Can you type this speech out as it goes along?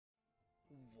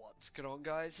What's going on,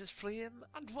 guys? It's Flame,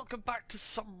 and welcome back to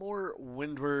some more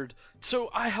Windward. So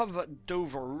I have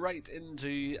dove right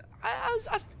into,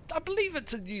 I believe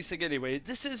it's a new thing anyway.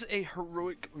 This is a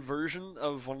heroic version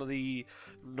of one of the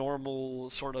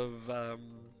normal sort of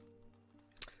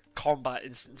combat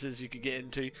instances you could get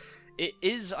into. It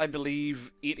is, I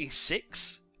believe,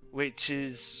 86, which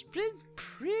is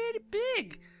pretty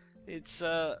big. It's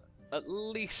at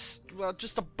least, well,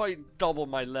 just about double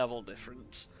my level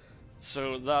difference.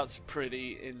 So that's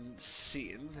pretty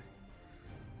insane.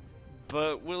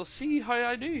 But we'll see how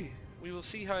I do. We will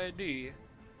see how I do.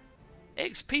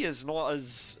 XP is not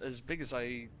as big as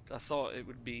I thought it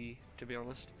would be, to be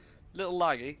honest. Little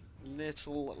laggy,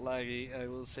 I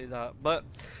will say that. But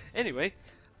anyway,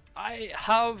 I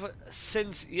have,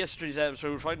 since yesterday's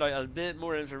episode, found out a bit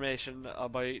more information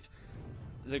about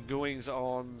the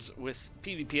goings-ons with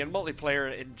PvP and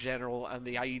multiplayer in general, and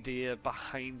the idea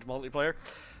behind multiplayer.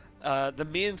 The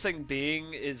main thing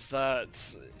being is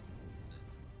that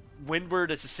Windward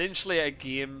is essentially a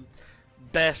game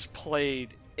best played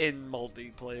in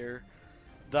multiplayer.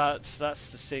 That's the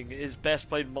thing, it is best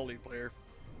played in multiplayer.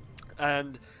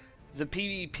 And the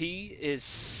PvP is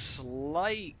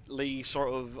slightly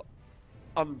sort of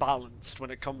unbalanced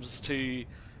when it comes to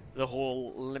the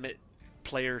whole limit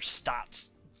player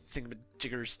stats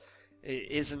thingamajiggers.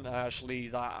 It isn't actually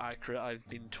that accurate, I've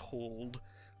been told,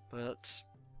 but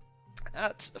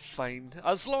that's fine.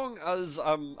 As long as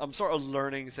I'm sort of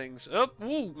learning things. Oh,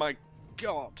 whoa, my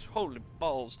god, holy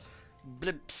balls.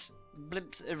 Blimps.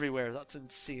 Blimps everywhere, that's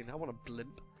insane. I want a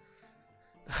blimp.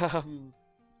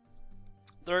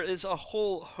 There is a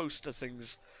whole host of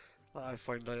things that I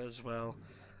found out as well.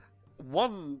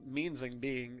 One main thing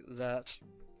being that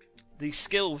the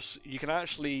skills, you can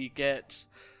actually get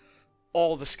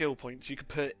all the skill points. You could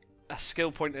put a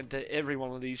skill point into every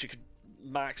one of these. You could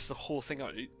max the whole thing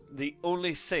out. The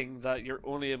only thing that you're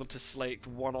only able to select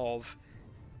one of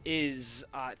is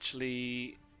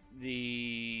actually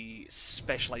the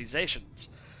specializations.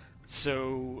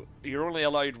 So you're only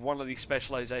allowed one of these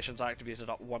specializations activated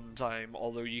at one time,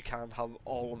 although you can have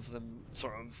all of them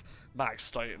sort of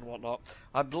maxed out and whatnot.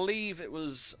 I believe it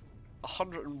was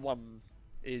 101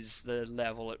 is the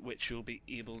level at which you'll be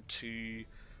able to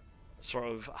sort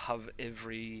of have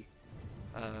every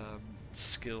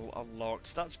skill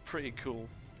unlocked. That's pretty cool.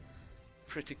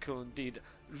 Pretty cool indeed.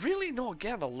 Really not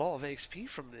getting a lot of XP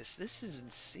from this. This is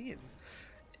insane.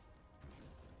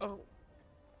 Oh.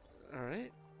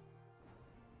 Alright.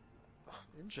 Oh,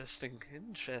 interesting.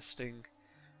 Interesting.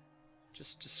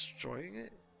 Just destroying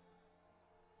it?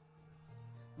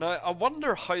 Now, I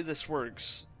wonder how this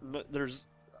works. There's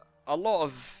a lot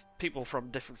of people from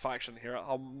different factions here.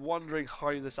 I'm wondering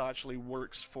how this actually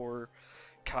works for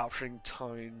capturing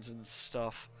towns and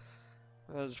stuff.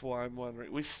 That's why I'm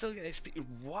wondering. We still get XP.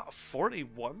 What?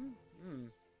 41?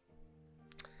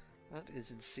 That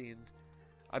is insane.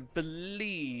 I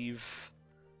believe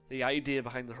the idea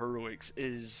behind the heroics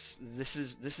is this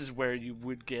is where you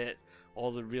would get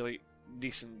all the really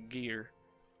decent gear.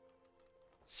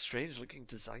 Strange looking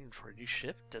design for a new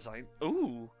ship design.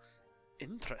 Ooh,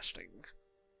 interesting.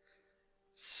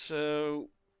 So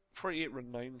 48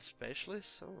 renowned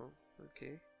specialists. Oh,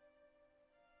 okay.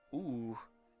 Ooh,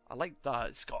 I like that.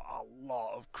 It's got a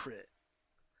lot of crit.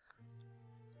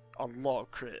 A lot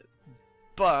of crit.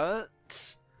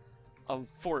 But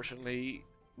unfortunately,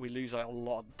 we lose out a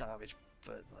lot of damage.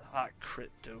 But that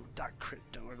crit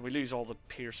though, and we lose all the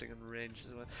piercing and range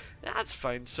as well. That's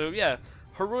fine. So yeah,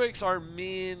 heroics are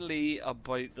mainly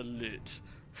about the loot,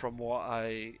 from what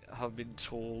I have been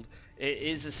told. It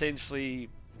is essentially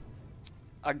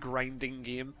a grinding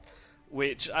game,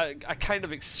 which I kind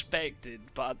of expected,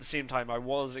 but at the same time I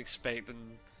was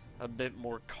expecting a bit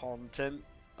more content,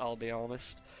 I'll be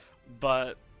honest.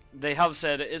 But they have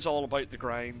said it is all about the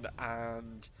grind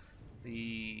and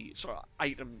the sort of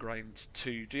item grind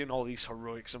too, doing all these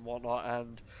heroics and whatnot,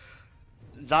 and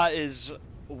that is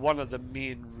one of the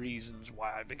main reasons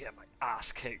why I've been getting my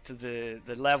ass kicked. The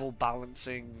level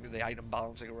balancing, the item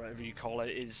balancing, or whatever you call it,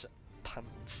 is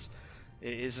pants.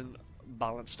 It isn't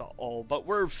balanced at all. But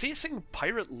we're facing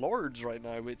pirate lords right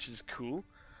now, which is cool.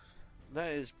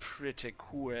 That is pretty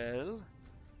cool.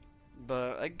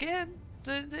 But again,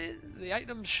 the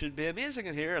items should be amazing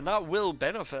in here, and that will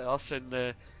benefit us in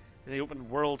the open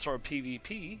world sort of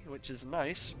PvP, which is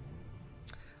nice.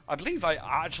 I believe I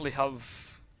actually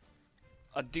have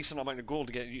a decent amount of gold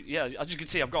to get. Yeah, as you can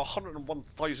see, I've got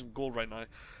 101,000 gold right now.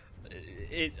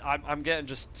 I'm getting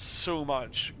just so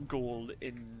much gold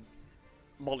in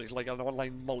like an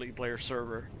online multiplayer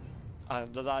server,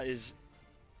 and that is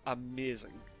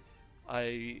amazing.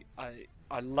 I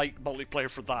I like multiplayer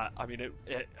for that. I mean,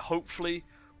 it hopefully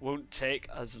won't take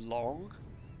as long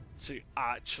to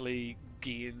actually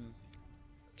gain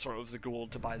sort of the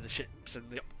gold to buy the ships and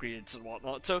the upgrades and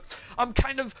whatnot. So I'm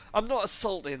not as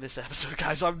salty in this episode,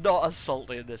 guys. I'm not as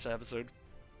salty in this episode.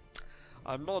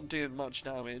 I'm not doing much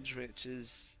damage, which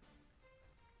is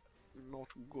not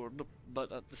good,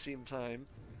 but at the same time,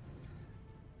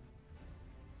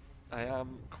 I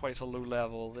am quite a low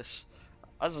level. This,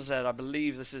 as I said, I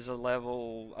believe this is a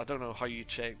level, I don't know how you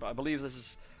check, but I believe this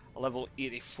is a level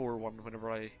 84 one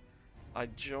whenever I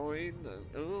join.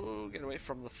 Oh, get away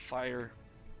from the fire.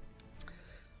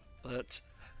 But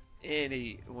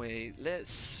anyway,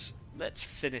 let's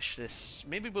finish this.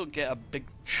 Maybe we'll get a big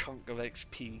chunk of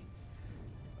XP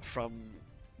from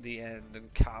the end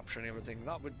and capturing everything.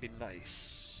 That would be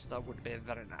nice. That would be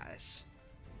very nice.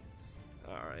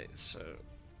 Alright, so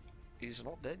he's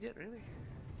not dead yet, really?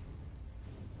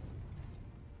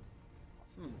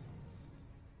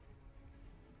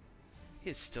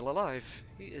 He's still alive.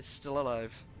 He is still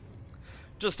alive.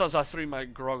 Just as I threw my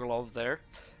Grogolov there,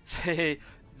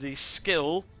 the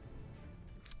skill,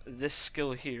 this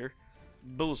skill here,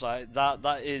 bullseye,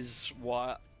 that is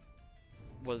what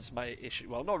was my issue.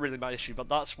 Well, not really my issue, but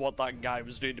that's what that guy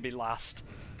was doing to me last.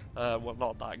 Well,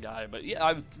 not that guy, but yeah,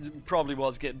 I probably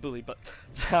was getting bullied, but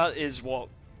that is what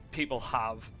people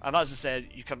have. And as I said,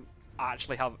 you can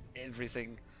actually have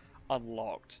everything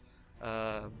unlocked.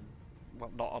 Well,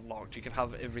 not unlocked, you can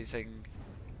have everything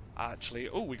actually.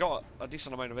 Oh, we got a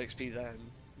decent amount of XP then.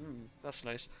 That's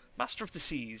nice. Master of the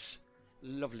Seas.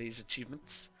 Lovely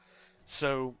achievements.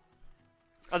 So,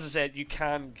 as I said, you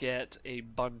can get a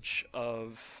bunch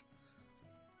of...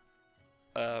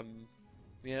 yeah,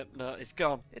 no, it's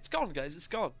gone. It's gone, guys. It's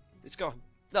gone. It's gone.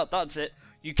 No, that's it.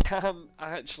 You can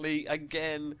actually,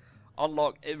 again,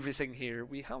 unlock everything here.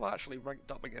 We have actually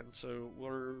ranked up again, so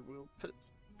we'll put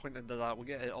point into that. We'll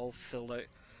get it all filled out.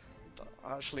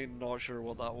 Actually not sure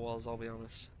what that was, I'll be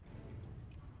honest.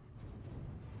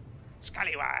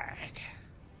 Scallywag!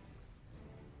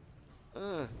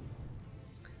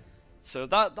 So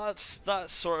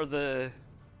that's sort of the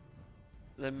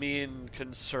main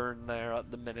concern there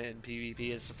at the minute in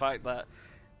PvP, is the fact that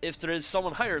if there is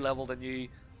someone higher level than you,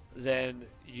 then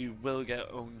you will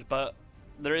get owned. But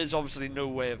there is obviously no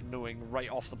way of knowing right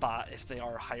off the bat if they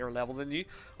are higher level than you,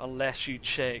 unless you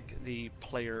check the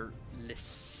player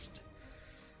list.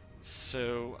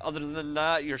 So, other than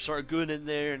that, you're sort of going in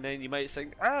there and then you might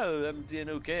think, oh, I'm doing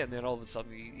okay, and then all of a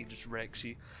sudden he just wrecks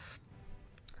you.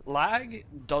 Lag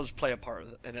does play a part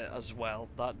in it as well.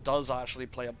 That does actually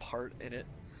play a part in it.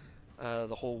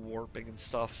 The whole warping and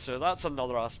stuff. So that's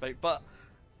another aspect. But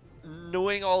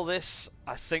knowing all this,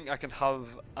 I think I can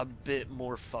have a bit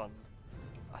more fun.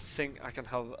 I think I can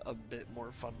have a bit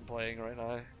more fun playing right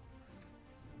now.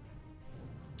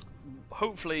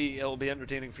 Hopefully it'll be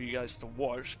entertaining for you guys to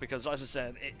watch, because as I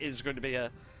said, it is going to be a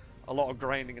lot of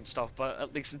grinding and stuff, but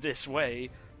at least this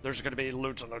way there's going to be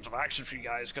loads and loads of action for you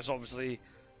guys, because obviously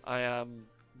I am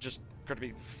just going to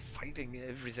be fighting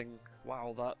everything.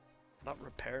 Wow, that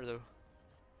repair though.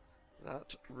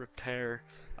 That repair.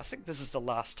 I think this is the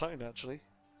last town, actually.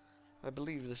 I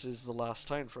believe this is the last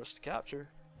town for us to capture,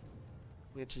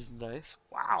 which is nice.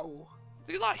 Wow!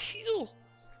 Look at that heal!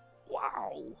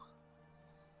 Wow!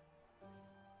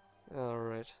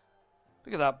 Alright.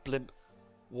 Look at that blimp.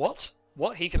 What?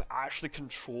 What? He can actually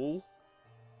control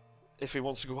if he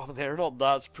wants to go up there or not?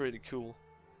 That's pretty cool.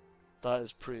 That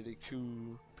is pretty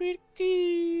cool. Pretty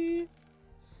cool.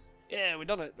 Yeah, we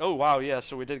done it. Oh wow, yeah,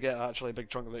 so we did get actually a big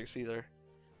chunk of XP there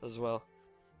as well.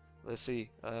 Let's see.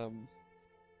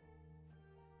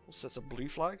 What's this, a blue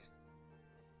flag?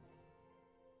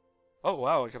 Oh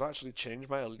wow, I could actually change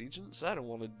my allegiance? I don't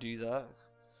want to do that.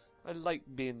 I like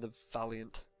being the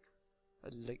valiant. I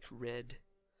like red.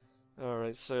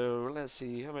 Alright, so let's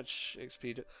see, how much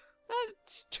XP do...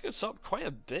 It took us up quite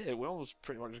a bit. We almost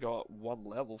pretty much got one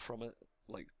level from it,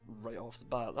 like, right off the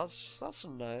bat. That's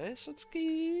nice, that's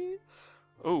good.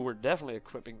 Oh, we're definitely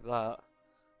equipping that.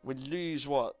 We lose,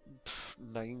 what,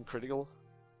 9 critical?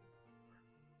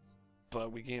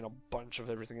 But we gain a bunch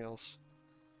of everything else.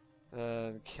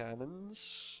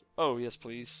 Cannons? Oh, yes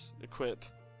please. Equip.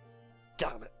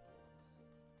 Damn it.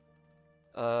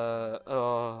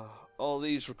 All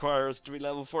these require us to be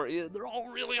level 40. They're all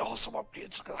really awesome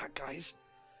upgrades. Look at that, guys.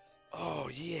 Oh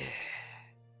yeah,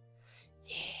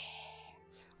 yeah.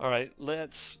 All right,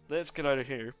 let's get out of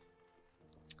here.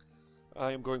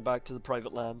 I am going back to the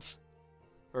private lands,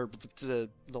 or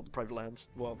not the private lands,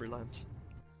 Wildberry lands.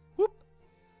 Whoop.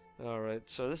 All right,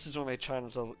 so this is only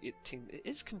China's level 18. It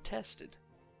is contested.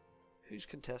 Who's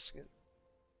contesting it?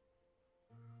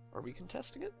 Are we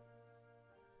contesting it?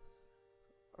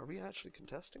 Are we actually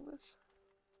contesting this?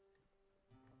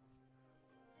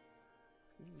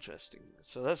 Interesting.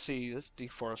 So let's see, this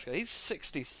deforest guy, he's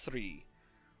 63.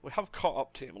 We have caught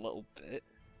up to him a little bit.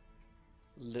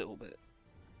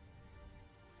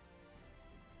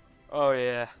 Oh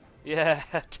yeah. Yeah,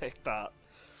 take that.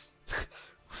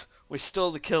 We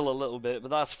stole the kill a little bit, but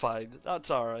that's fine.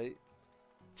 That's alright.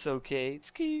 It's okay.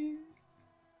 It's cute.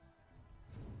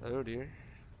 Oh dear.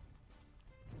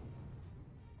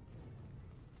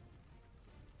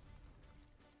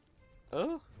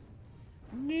 Oh?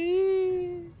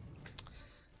 No.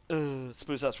 I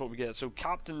suppose that's what we get. So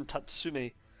Captain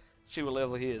Tatsumi, see what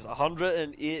level he is.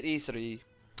 183.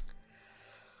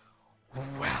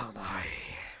 Well, now.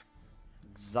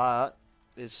 That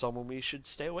is someone we should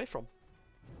stay away from.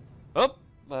 Oh!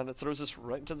 Man, it throws us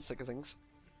right into the thick of things.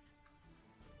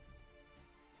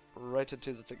 Right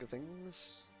into the thick of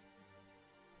things.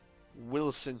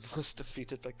 Wilson was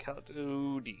defeated by Cat.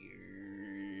 Oh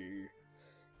dear.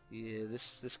 Yeah,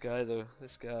 this guy though.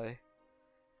 This guy.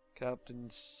 Captain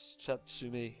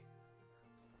Tatsumi.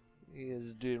 He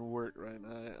is doing work right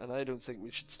now, and I don't think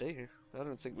we should stay here. I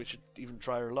don't think we should even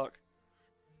try our luck.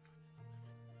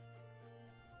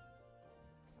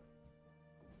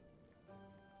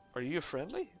 Are you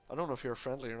friendly? I don't know if you're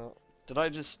friendly or not. Did I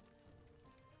just...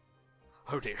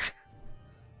 Oh dear.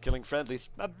 Killing friendlies.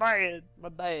 My bad. My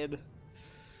bad.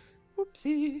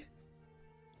 Whoopsie.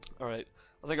 Alright.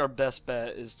 I think our best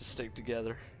bet is to stick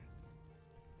together.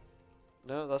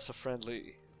 No, that's a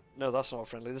friendly... No, that's not a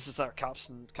friendly. This is that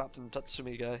Captain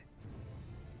Tatsumi guy.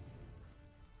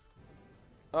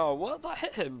 Oh, what? That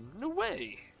hit him? No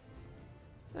way.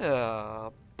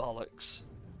 Ah, bollocks.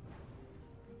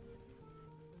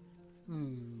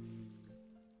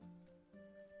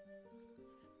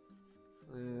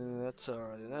 That's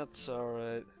alright, that's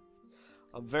alright.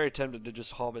 I'm very tempted to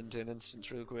just hop into an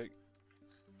instance real quick.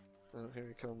 Oh, here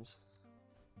he comes.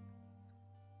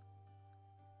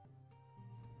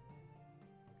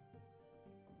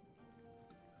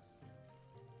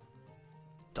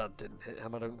 That didn't hit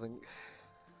him, I don't think.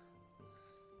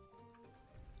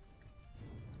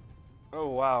 Oh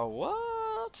wow,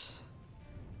 what?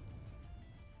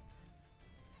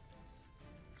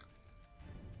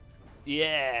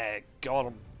 Yeah, got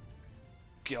him.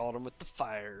 Got him with the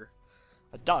fire.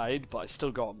 I died, but I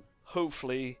still got him.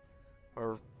 Hopefully,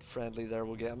 our friendly there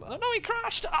will get him. Oh no, he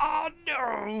crashed! Oh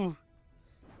no!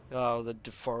 Oh, the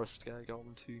deforest guy got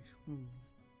him too.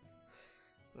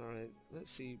 Alright,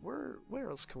 let's see. Where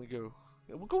else can we go?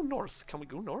 Yeah, we'll go north. Can we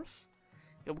go north?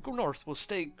 Yeah, we'll go north. We'll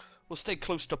stay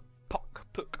close to Puck.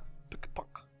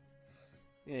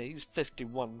 Yeah, he's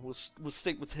 51. We'll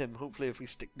stick with him. Hopefully, if we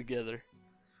stick together,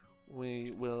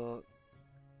 we will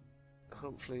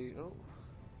hopefully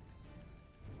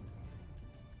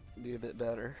be a bit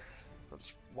better. I'll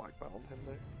just whack that on him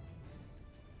there,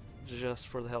 just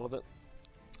for the hell of it.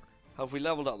 Have we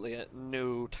leveled up yet?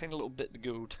 No, tiny little bit to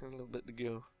go.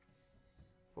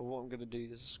 But what I'm gonna do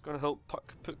is gonna help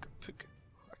Puck.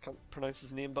 I can't pronounce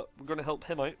his name, but we're gonna help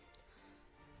him out,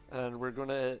 and we're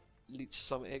gonna leech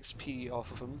some XP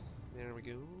off of him. There we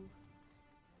go.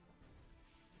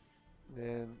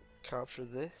 Then capture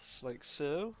this like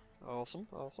so. Awesome.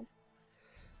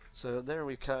 So there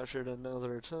we captured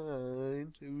another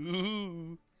time.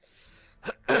 Ooh.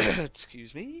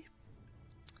 Excuse me.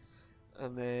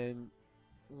 And then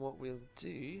what we'll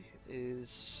do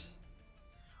is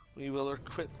we will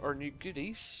equip our new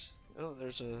goodies. Oh,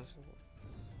 there's a...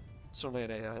 It's only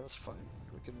an AI, that's fine.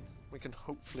 We can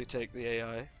hopefully take the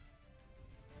AI.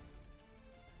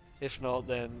 If not,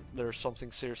 then there's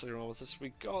something seriously wrong with this.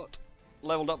 We got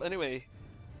leveled up anyway,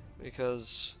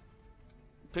 because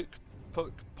I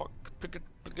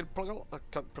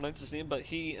can't pronounce his name, but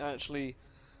he actually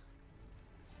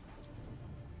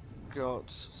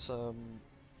got some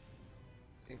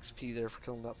XP there for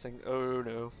killing that thing. Oh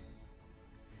no.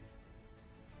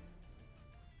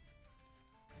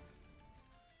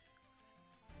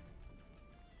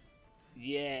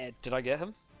 Yeah, did I get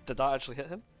him? Did that actually hit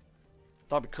him?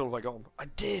 That'd be cool if I got him. I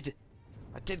did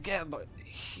get him, but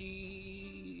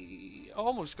he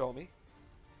almost got me.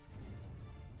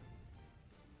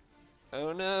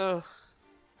 Oh no.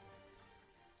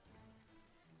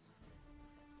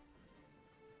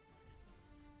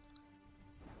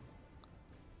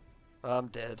 I'm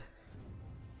dead.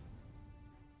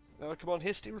 Oh, come on,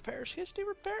 hasty repairs,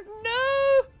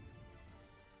 no!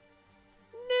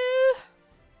 No!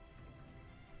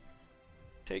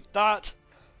 Take that!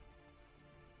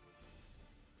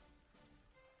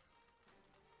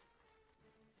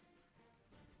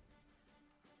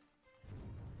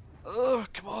 Oh,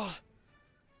 come on!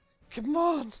 Come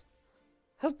on!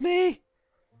 Help me!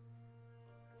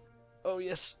 Oh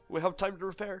yes, we have time to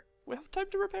repair. We have time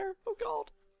to repair. Oh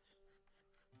god.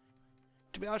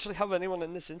 Do we actually have anyone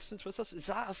in this instance with us? Is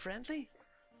that a friendly?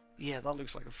 Yeah, that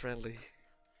looks like a friendly.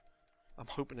 I'm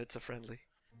hoping it's a friendly.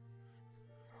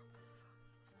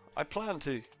 I plan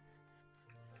to.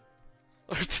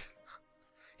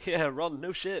 Yeah, run.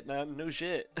 No shit, man. No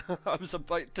shit. I was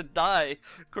about to die.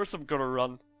 Of course I'm gonna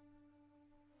run.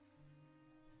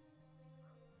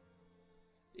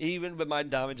 Even when my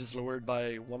damage is lowered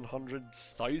by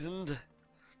 100,000?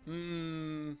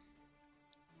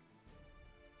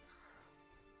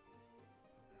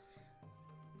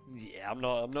 Yeah, I'm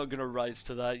not gonna rise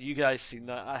to that. You guys seen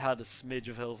that. I had a smidge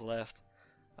of health left.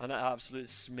 An absolute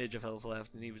smidge of health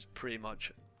left, and he was pretty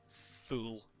much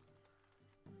full.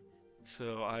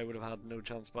 So I would have had no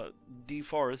chance, but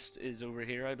Deforest is over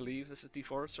here, I believe. This is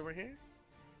Deforest over here?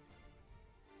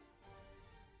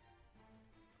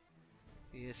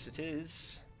 Yes, it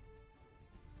is.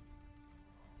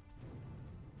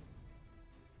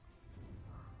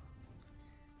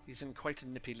 He's in quite a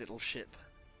nippy little ship.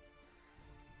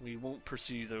 We won't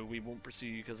pursue, though. We won't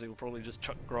pursue because they will probably just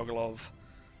chuck Grogolov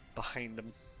behind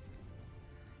him.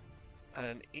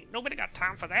 And ain't nobody got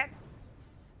time for that.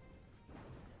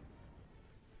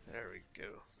 There we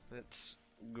go. Let's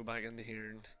go back into here.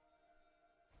 And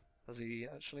has he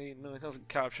actually? No, he hasn't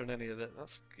captured any of it.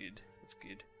 That's good. That's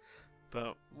good.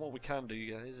 But what we can do,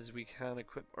 guys, is we can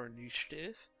equip our new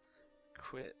stuff.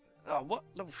 Equip. Oh, what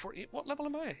level 48? What level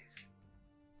am I?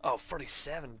 Oh,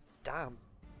 47. Damn.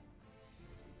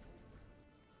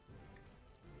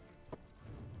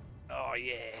 Oh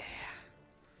yeah.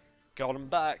 Got him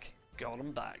back. Got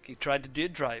him back. He tried to do a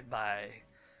drive-by.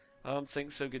 I don't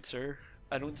think so, good sir.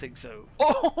 I don't think so.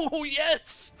 Oh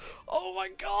yes! Oh my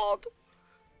god!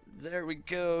 There we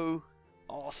go.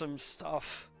 Awesome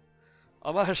stuff.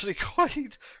 I'm actually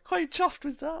quite chuffed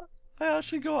with that. I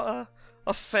actually got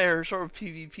a fair sort of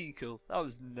PvP kill. That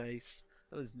was nice.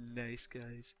 That was nice,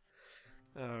 guys.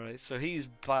 Alright, so he's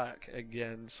back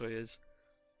again, so he is.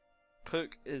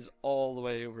 Pook is all the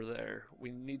way over there.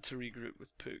 We need to regroup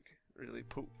with Pook. Really,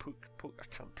 Pook. I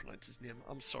can't pronounce his name.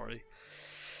 I'm sorry.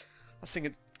 I think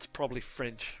it's probably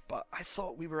French, but I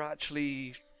thought we were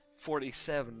actually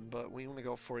 47, but we only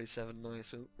got 47 now,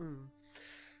 so...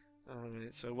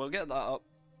 Alright, so we'll get that up.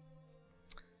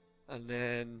 And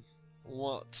then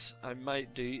what I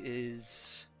might do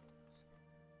is...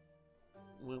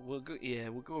 We'll go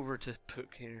over to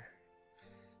Pook here.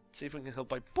 See if we can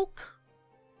help out Pook.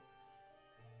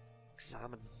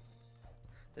 Examine.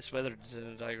 This weather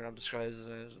diagram describes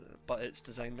but its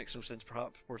design makes no sense,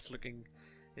 perhaps worth looking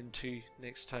into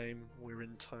next time we're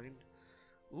in town.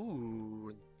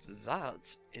 Ooh,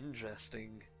 that's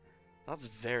interesting. That's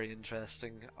very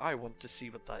interesting. I want to see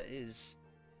what that is.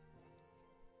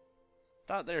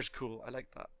 That there's cool. I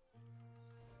like that.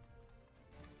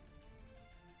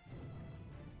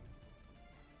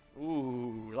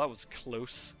 Ooh, that was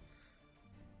close.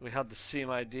 We had the same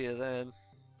idea then.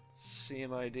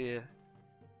 Same idea.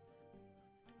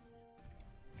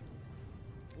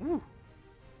 Ooh.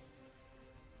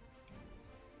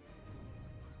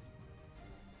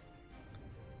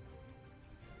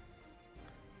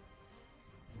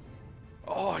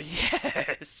 Oh,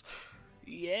 yes!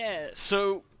 Yeah!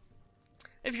 So,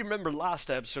 if you remember last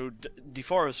episode,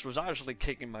 Deforest was actually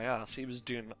kicking my ass. He was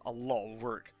doing a lot of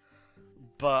work.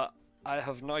 But I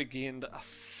have now gained a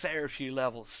fair few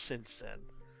levels since then.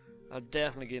 I've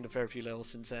definitely gained a fair few levels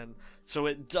since then. So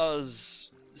it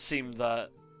does seem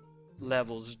that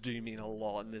levels do mean a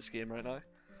lot in this game right now.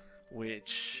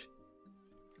 Which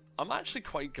I'm actually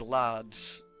quite glad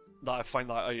that I find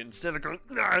that out instead of going,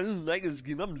 I don't like this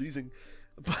game, I'm losing.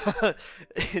 But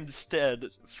instead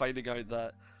finding out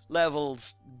that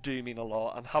levels do mean a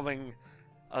lot, and having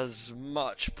as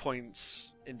much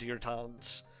points into your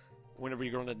talents whenever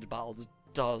you're going into battles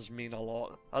does mean a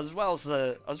lot, as well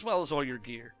as all your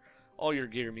gear. All your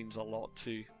gear means a lot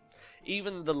too.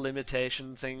 Even the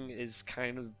limitation thing is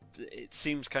it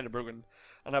seems kind of broken,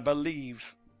 and I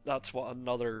believe that's what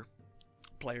another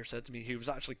player said to me who was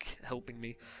actually helping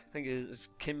me. I think it's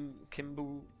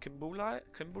Kimbolis?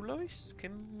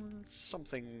 Kim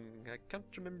something. I can't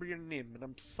remember your name, and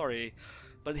I'm sorry,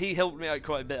 but he helped me out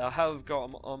quite a bit. I have got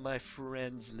him on my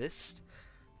friends list.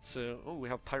 So, oh, we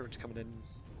have pirates coming in.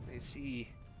 I see.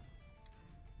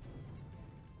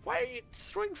 Why are you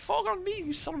throwing fog on me,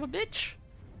 you son of a bitch?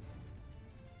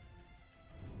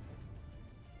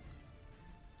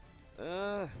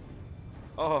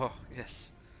 Oh,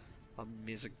 yes.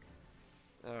 Amazing.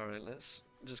 Alright, let's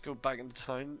just go back into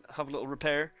town, have a little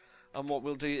repair, and what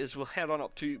we'll do is we'll head on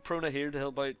up to Prona here to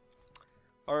help out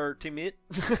our teammate,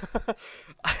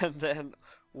 and then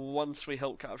once we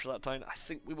help capture that town, I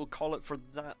think we will call it for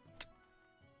that.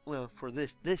 Well, for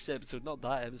this episode, not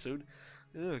that episode.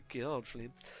 Oh god,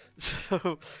 flame.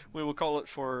 So we will call it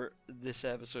for this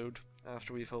episode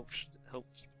after we've helped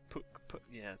put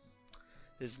yeah.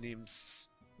 His name's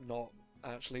not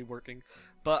actually working,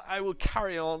 but I will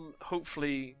carry on.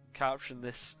 Hopefully, capturing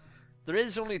this. There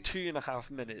is only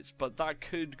 2.5 minutes, but that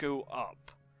could go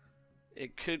up.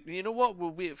 It could. You know what?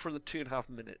 We'll wait for the 2.5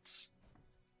 minutes.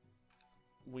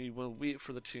 We will wait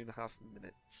for the 2.5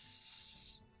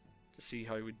 minutes to see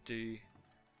how we do.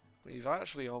 We've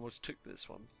actually almost took this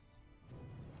one.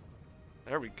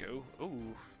 There we go. Oh.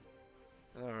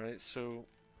 Alright, so...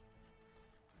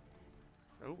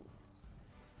 Oh.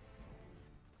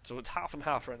 So it's half and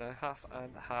half right now. Half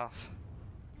and half.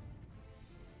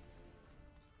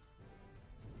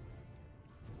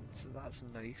 So that's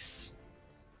nice.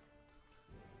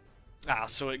 Ah,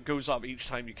 so it goes up each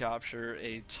time you capture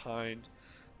a town.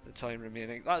 The time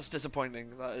remaining. That's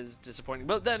disappointing. That is disappointing.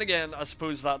 But then again, I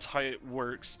suppose that's how it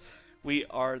works. We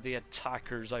are the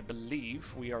attackers, I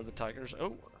believe. We are the attackers.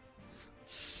 Oh.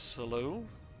 Slow.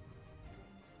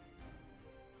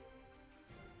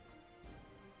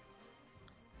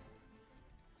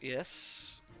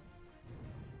 Yes.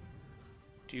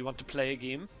 Do you want to play a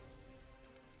game?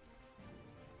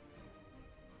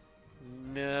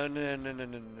 No, no, no, no,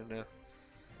 no, no, no.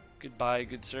 Goodbye,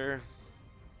 good sir.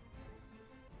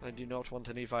 I do not want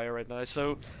any fire right now.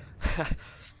 So,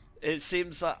 it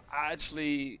seems that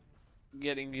actually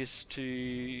getting used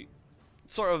to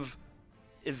sort of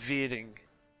evading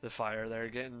the fire there,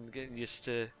 getting used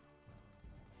to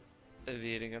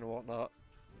evading and whatnot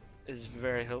is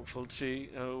very helpful too.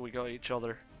 Oh, we got each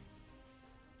other.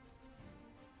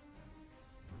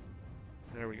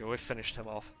 There we go, we finished him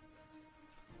off.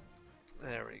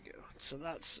 There we go. So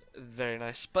that's very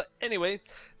nice. But anyway,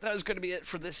 that is going to be it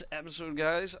for this episode,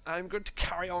 guys. I'm going to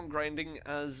carry on grinding,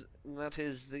 as that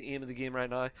is the aim of the game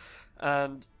right now.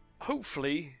 And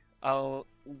hopefully I'll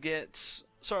get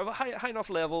sort of a high enough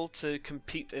level to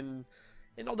compete in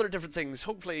other different things.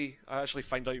 Hopefully I actually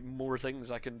find out more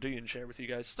things I can do and share with you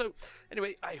guys. So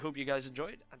anyway, I hope you guys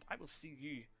enjoyed, and I will see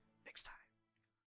you